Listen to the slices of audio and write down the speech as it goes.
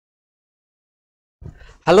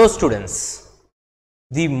Hello students,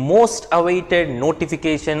 the most awaited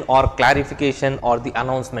notification or clarification or the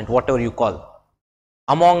announcement, whatever you call,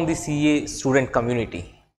 among the CA student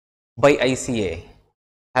community by ICAI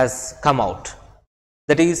has come out.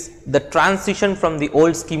 That is the transition from the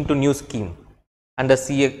old scheme to new scheme under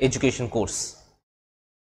CA education course.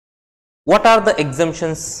 What are the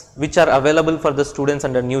exemptions which are available for the students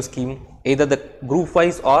under new scheme, either the group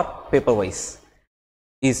wise or paper wise,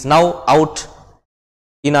 is now out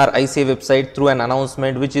in our ICAI website through an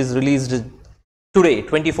announcement which is released today,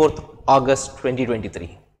 24th August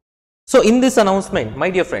 2023. So in this announcement,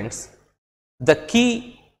 my dear friends, the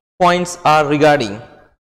key points are regarding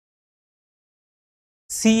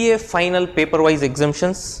CA final paper wise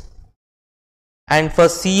exemptions, and for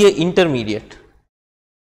CA intermediate,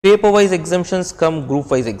 paper wise exemptions come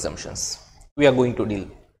group wise exemptions. We are going to deal,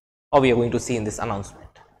 or we are going to see in this announcement.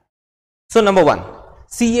 So number one,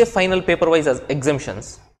 CA final paper wise as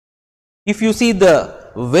exemptions. If you see,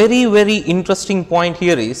 the very interesting point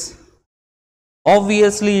here is,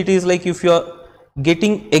 obviously it is like if you are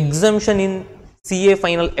getting exemption in CA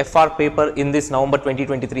final FR paper in this November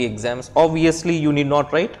 2023 exams, obviously you need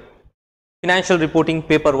not write financial reporting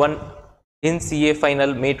paper 1 in CA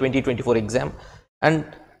final May 2024 exam,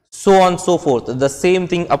 and so on so forth. The same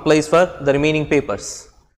thing applies for the remaining papers.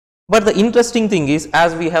 But the interesting thing is,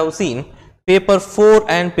 as we have seen, paper 4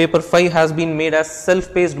 and paper 5 has been made as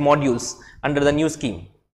self-paced modules under the new scheme.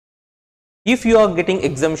 If you are getting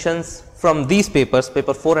exemptions from these papers,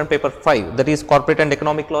 paper 4 and paper 5, that is corporate and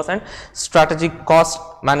economic laws and strategic cost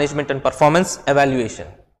management and performance evaluation,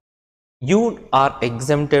 you are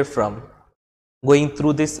exempted from going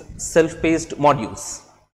through this self-paced modules.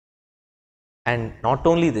 And not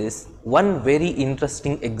only this, one very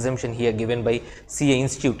interesting exemption here given by CA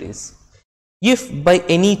Institute is, if by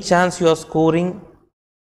any chance you are scoring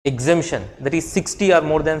exemption, that is 60 or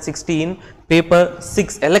more than 60 in paper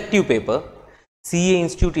 6 elective paper, CA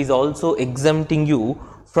Institute is also exempting you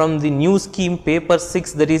from the new scheme paper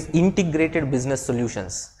 6, that is integrated business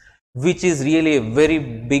solutions, which is really a very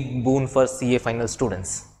big boon for CA final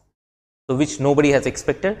students, so which nobody has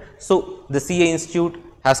expected. So the CA Institute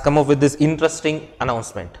has come up with this interesting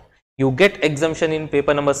announcement. You get exemption in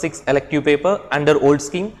paper number 6 elective paper under old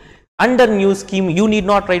scheme. Under new scheme, you need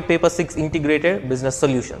not write paper 6 integrated business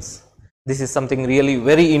solutions. This is something really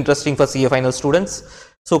very interesting for CA final students.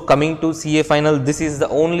 So coming to CA final, this is the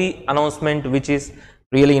only announcement which is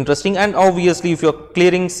really interesting. And obviously if you are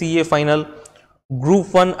clearing CA final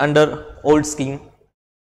group 1 under old scheme,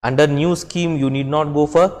 under new scheme you need not go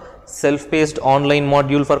for self-paced online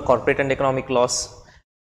module for corporate and economic laws,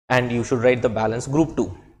 and you should write the balance group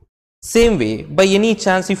 2. Same way, by any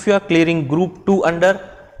chance if you are clearing group 2 under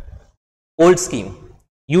old scheme,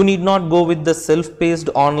 you need not go with the self-paced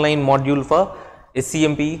online module for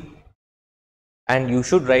SCMP, and you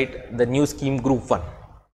should write the new scheme group 1.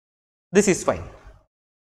 This is fine.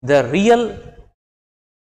 The real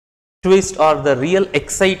twist or the real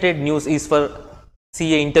excited news is for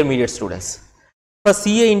CA intermediate students. For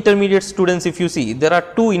CA intermediate students, if you see, there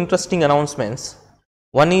are two interesting announcements.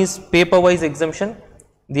 One is paper wise exemption,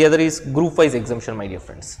 the other is group wise exemption, my dear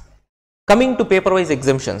friends. Coming to paper wise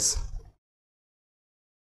exemptions,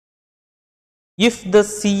 if the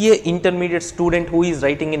CA intermediate student who is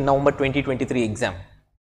writing in November 2023 exam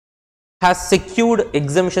has secured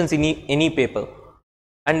exemptions in any paper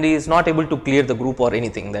and is not able to clear the group or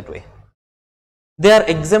anything that way, they are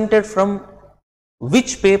exempted from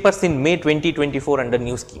which papers in May 2024 under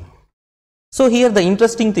new scheme. So here the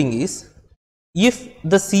interesting thing is, if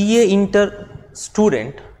the CA inter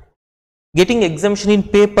student getting exemption in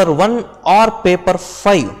paper 1 or paper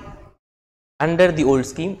 5 under the old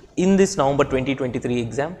scheme in this November 2023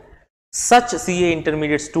 exam, such CA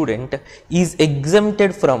intermediate student is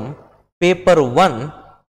exempted from paper 1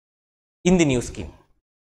 in the new scheme.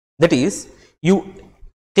 That is, you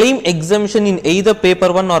claim exemption in either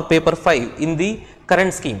paper 1 or paper 5 in the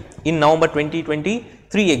current scheme in November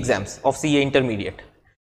 2023 exams of CA intermediate.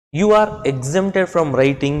 You are exempted from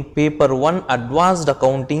writing paper 1 advanced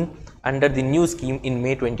accounting under the new scheme in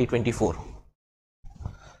May 2024.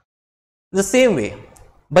 The same way,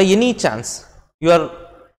 by any chance you are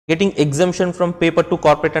getting exemption from paper 2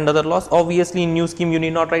 corporate and other laws, obviously in new scheme you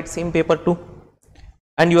need not write same paper 2,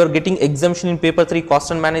 and you are getting exemption in paper 3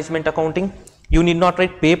 cost and management accounting, you need not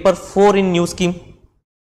write paper 4 in new scheme.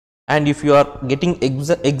 And if you are getting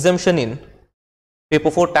exemption in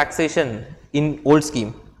paper 4 taxation in old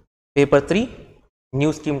scheme, paper 3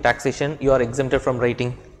 new scheme taxation, you are exempted from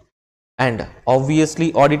writing. And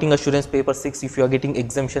obviously auditing assurance paper 6, if you are getting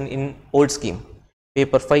exemption in old scheme,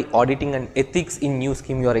 paper 5 auditing and ethics in new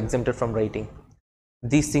scheme, you are exempted from writing.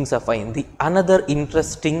 these things are fine. The another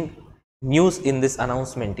interesting news in this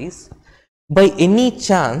announcement is, by any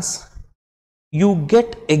chance you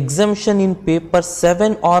get exemption in paper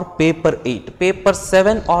 7 or paper 8, paper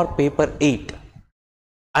 7 or paper 8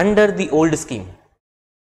 under the old scheme,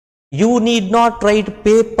 you need not write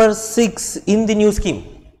paper 6 in the new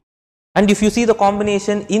scheme. And if you see the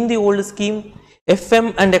combination in the old scheme,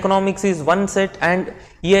 FM and economics is one set and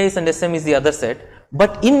EIS and SM is the other set.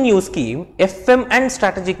 But in new scheme, FM and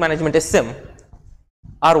strategic management SM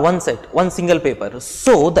are one set, one single paper.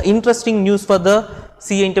 So the interesting news for the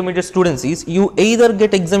CA intermediate students is, you either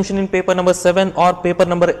get exemption in paper number 7 or paper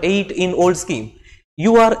number 8 in old scheme.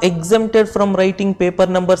 You are exempted from writing paper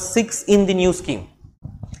number 6 in the new scheme.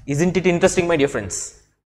 Isn't it interesting, my dear friends?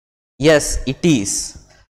 Yes, it is.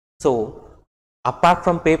 So apart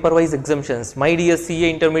from paper wise exemptions, my dear CA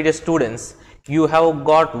intermediate students, you have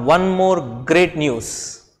got one more great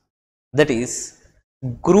news, that is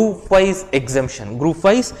group wise exemption. Group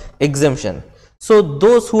wise exemption. So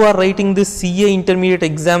those who are writing this CA intermediate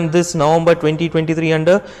exam this November 2023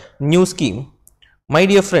 under new scheme, my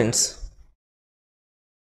dear friends,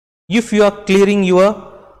 if you are clearing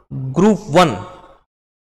your group 1,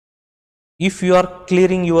 if you are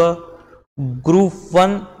clearing your group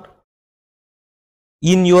 1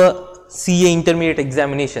 in your CA intermediate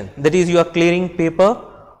examination, that is you are clearing paper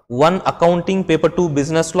 1 accounting, paper 2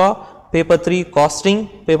 business law, paper 3 costing,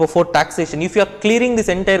 paper 4 taxation. If you are clearing this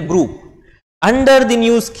entire group under the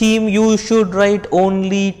new scheme, you should write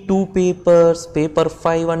only 2 papers, paper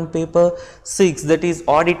 5 and paper 6, that is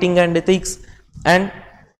auditing and ethics and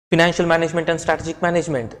financial management and strategic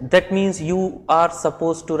management. That means you are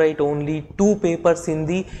supposed to write only 2 papers in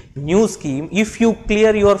the new scheme if you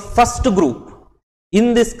clear your first group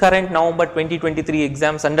in this current November 2023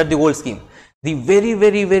 exams under the old scheme. The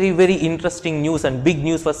very interesting news and big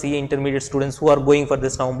news for CA intermediate students who are going for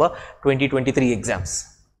this November 2023 exams.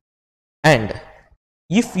 And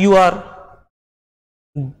if you are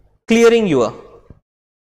clearing your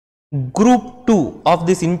group 2 of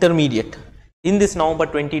this intermediate in this November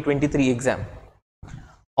 2023 exam,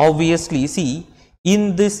 obviously see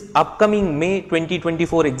in this upcoming May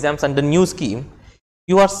 2024 exams under new scheme,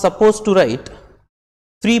 you are supposed to write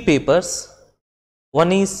 3 papers.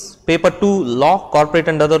 One is paper 2 law, corporate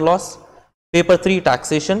and other laws, paper 3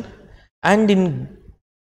 taxation, and in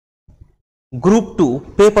group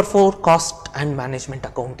 2 paper 4 cost and management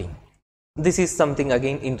accounting. This is something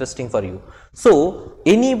again interesting for you. So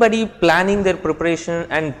anybody planning their preparation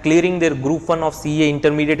and clearing their group 1 of CA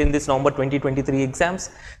intermediate in this November 2023 exams,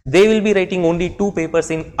 they will be writing only 2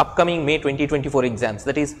 papers in upcoming May 2024 exams,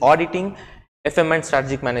 that is auditing, FM and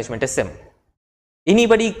strategic management SM.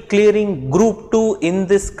 Anybody clearing group 2 in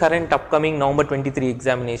this current upcoming November 23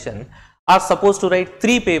 examination are supposed to write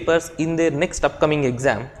 3 papers in their next upcoming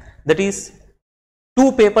exam, that is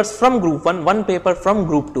 2 papers from group 1, 1 paper from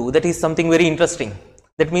group 2. That is something very interesting.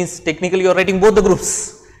 That means technically you are writing both the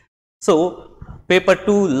groups. So paper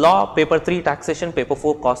 2 law, paper 3 taxation, paper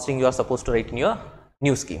 4 costing you are supposed to write in your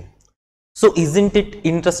new scheme. So isn't it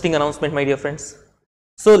interesting announcement, my dear friends?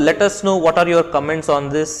 So let us know what are your comments on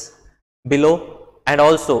this below. And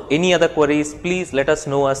also any other queries, please let us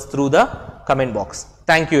know us through the comment box.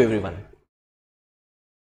 Thank you everyone.